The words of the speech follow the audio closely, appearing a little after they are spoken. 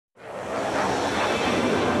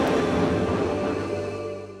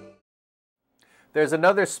There's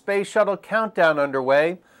another Space Shuttle countdown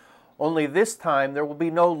underway, only this time there will be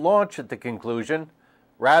no launch at the conclusion.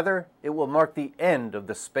 Rather, it will mark the end of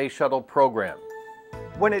the Space Shuttle program.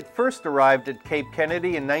 When it first arrived at Cape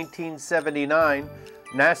Kennedy in 1979,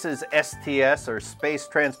 NASA's STS, or Space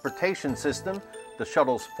Transportation System, the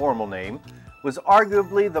shuttle's formal name, was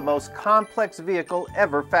arguably the most complex vehicle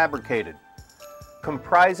ever fabricated.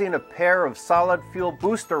 Comprising a pair of solid fuel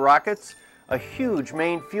booster rockets, a huge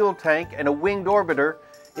main fuel tank, and a winged orbiter,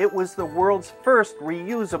 it was the world's first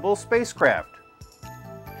reusable spacecraft.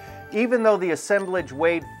 Even though the assemblage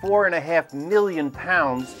weighed 4.5 million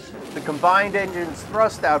pounds, the combined engine's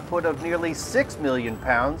thrust output of nearly 6 million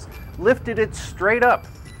pounds lifted it straight up,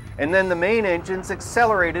 and then the main engines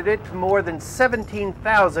accelerated it to more than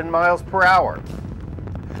 17,000 miles per hour.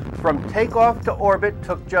 From takeoff to orbit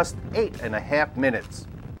took just 8.5 minutes.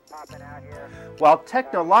 While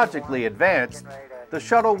technologically advanced, the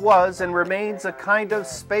shuttle was and remains a kind of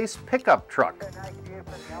space pickup truck.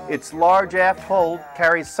 Its large aft hold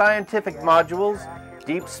carries scientific modules,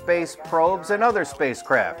 deep space probes, and other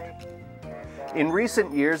spacecraft. In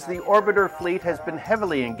recent years, the orbiter fleet has been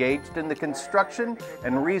heavily engaged in the construction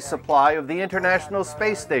and resupply of the International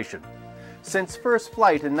Space Station. Since first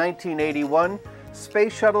flight in 1981,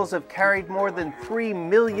 space shuttles have carried more than 3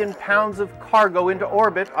 million pounds of cargo into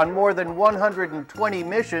orbit on more than 120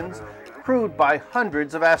 missions, crewed by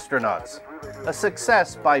hundreds of astronauts. A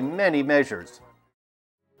success by many measures.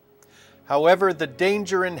 However, the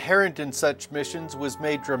danger inherent in such missions was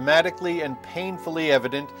made dramatically and painfully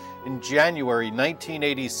evident in January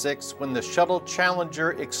 1986 when the Shuttle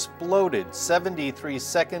Challenger exploded 73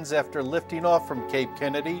 seconds after lifting off from Cape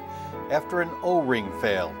Kennedy after an O-ring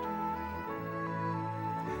failed.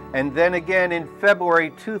 And then again in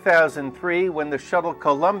February 2003 when the Shuttle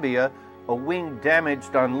Columbia, a wing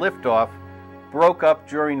damaged on liftoff, broke up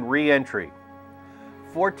during re-entry.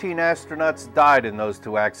 14 astronauts died in those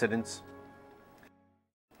two accidents.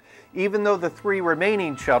 Even though the three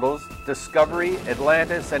remaining shuttles, Discovery,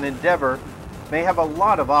 Atlantis, and Endeavour, may have a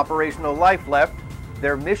lot of operational life left,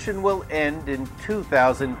 their mission will end in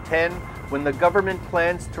 2010 when the government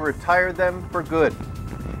plans to retire them for good.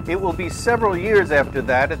 It will be several years after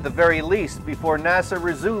that, at the very least, before NASA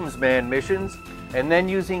resumes manned missions, and then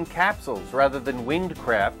using capsules rather than winged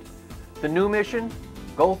craft. The new mission?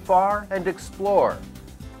 Go far and explore.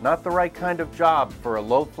 Not the right kind of job for a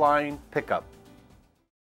low-flying pickup.